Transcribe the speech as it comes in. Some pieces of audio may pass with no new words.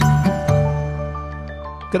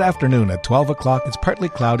Good afternoon. At 12 o'clock, it's partly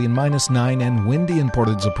cloudy and -9 and windy in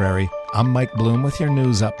Portage-la-Prairie. I'm Mike Bloom with your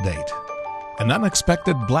news update. An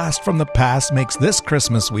unexpected blast from the past makes this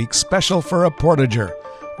Christmas week special for a Portager.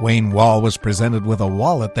 Wayne Wall was presented with a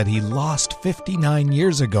wallet that he lost 59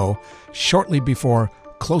 years ago, shortly before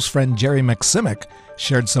close friend Jerry McSimic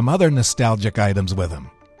shared some other nostalgic items with him.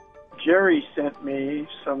 Jerry sent me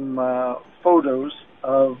some photos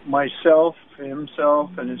of myself, himself,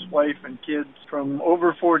 and his wife and kids from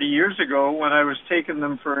over 40 years ago when I was taking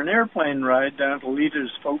them for an airplane ride down to Lita's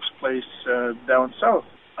folks' place down south.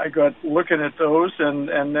 I got looking at those,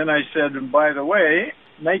 and then I said, and by the way,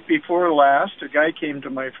 night before last, a guy came to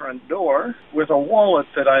my front door with a wallet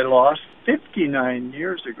that I lost 59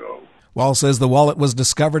 years ago. Wall says the wallet was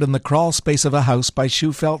discovered in the crawl space of a house by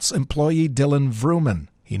Schufelt's employee Dylan Vrooman.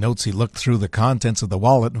 He notes he looked through the contents of the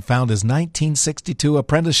wallet and found his 1962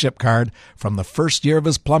 apprenticeship card from the first year of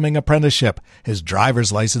his plumbing apprenticeship, his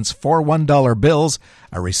driver's license, 4 $1 bills,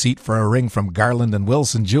 a receipt for a ring from Garland and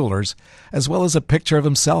Wilson Jewelers, as well as a picture of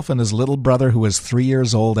himself and his little brother who was 3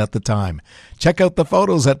 years old at the time. Check out the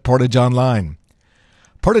photos at Portage Online.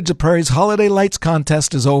 Portage-la-Prairie's Holiday Lights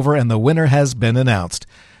contest is over and the winner has been announced.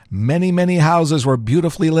 Many houses were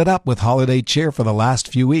beautifully lit up with holiday cheer for the last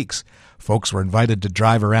few weeks. Folks were invited to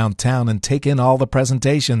drive around town and take in all the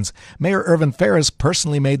presentations. Mayor Irvin Ferris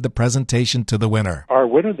personally made the presentation to the winner. Our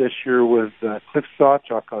winner this year was Cliff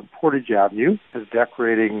Sawchuk on Portage Avenue. His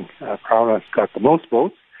decorating prowess got the most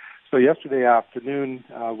votes. So yesterday afternoon,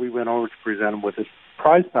 we went over to present him with his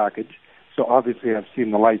prize package. So obviously I've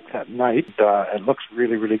seen the lights at night. It looks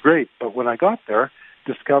really great. But when I got there,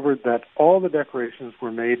 discovered that all the decorations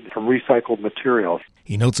were made from recycled materials.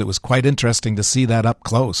 He notes it was quite interesting to see that up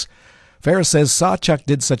close. Ferris says Sawchuk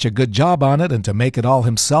did such a good job on it, and to make it all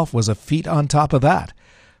himself was a feat on top of that.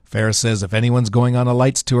 Ferris says if anyone's going on a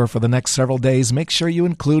lights tour for the next several days, make sure you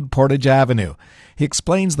include Portage Avenue. He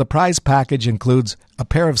explains the prize package includes a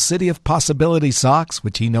pair of City of Possibility socks,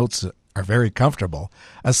 which he notes are very comfortable,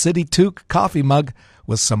 a City Toque coffee mug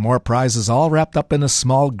with some more prizes all wrapped up in a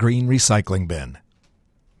small green recycling bin.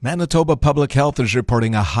 Manitoba Public Health is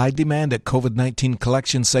reporting a high demand at COVID-19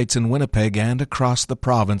 collection sites in Winnipeg and across the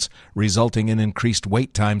province, resulting in increased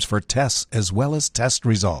wait times for tests as well as test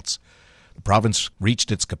results. The province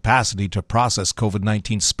reached its capacity to process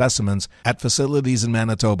COVID-19 specimens at facilities in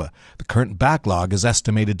Manitoba. The current backlog is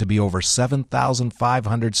estimated to be over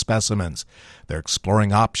 7,500 specimens. They're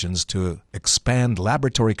exploring options to expand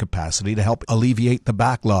laboratory capacity to help alleviate the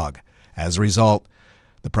backlog. As a result,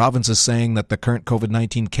 the province is saying that the current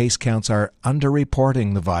COVID-19 case counts are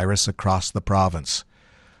underreporting the virus across the province.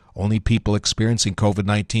 Only people experiencing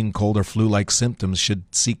COVID-19 cold or flu-like symptoms should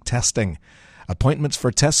seek testing. Appointments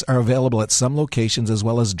for tests are available at some locations as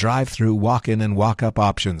well as drive-through, walk-in, and walk-up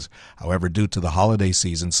options. However, due to the holiday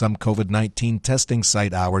season, some COVID-19 testing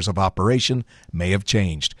site hours of operation may have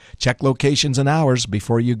changed. Check locations and hours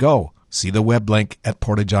before you go. See the web link at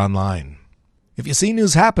Portage Online. If you see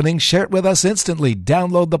news happening, share it with us instantly.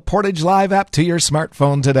 Download the Portage Live app to your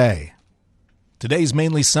smartphone today. Today's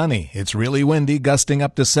mainly sunny. It's really windy, gusting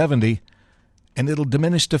up to 70, and it'll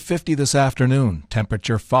diminish to 50 this afternoon.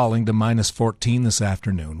 Temperature falling to -14 this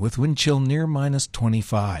afternoon, with wind chill near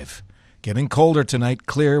 -25. Getting colder tonight,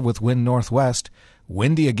 clear with wind northwest.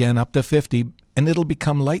 Windy again up to 50, and it'll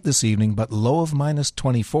become light this evening, but low of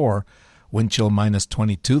 -24. Wind chill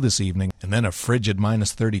 -22 this evening, and then a frigid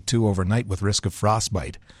 -32 overnight with risk of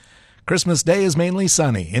frostbite. Christmas Day is mainly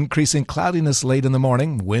sunny, increasing cloudiness late in the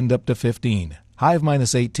morning, wind up to 15. High of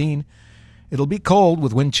 -18. It'll be cold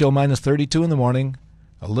with wind chill -32 in the morning,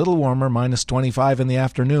 a little warmer, -25 in the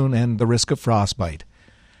afternoon, and the risk of frostbite.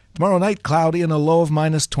 Tomorrow night, cloudy and a low of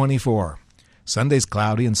 -24. Sunday's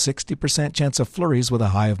cloudy and 60% chance of flurries with a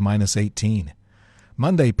high of -18.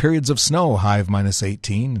 Monday, periods of snow, high of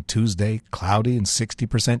 -18. Tuesday, cloudy and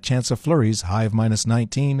 60% chance of flurries, high of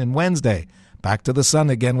 -19. And Wednesday, back to the sun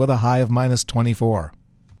again with a high of -24.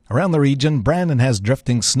 Around the region, Brandon has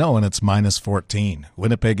drifting snow and it's -14.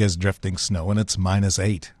 Winnipeg has drifting snow and it's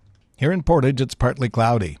 -8. Here in Portage, it's partly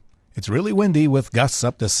cloudy. It's really windy with gusts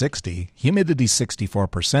up to 60, humidity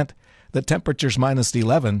 64%, the temperature's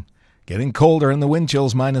 -11, getting colder and the wind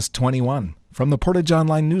chill's -21. From the Portage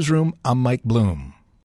Online Newsroom, I'm Mike Bloom.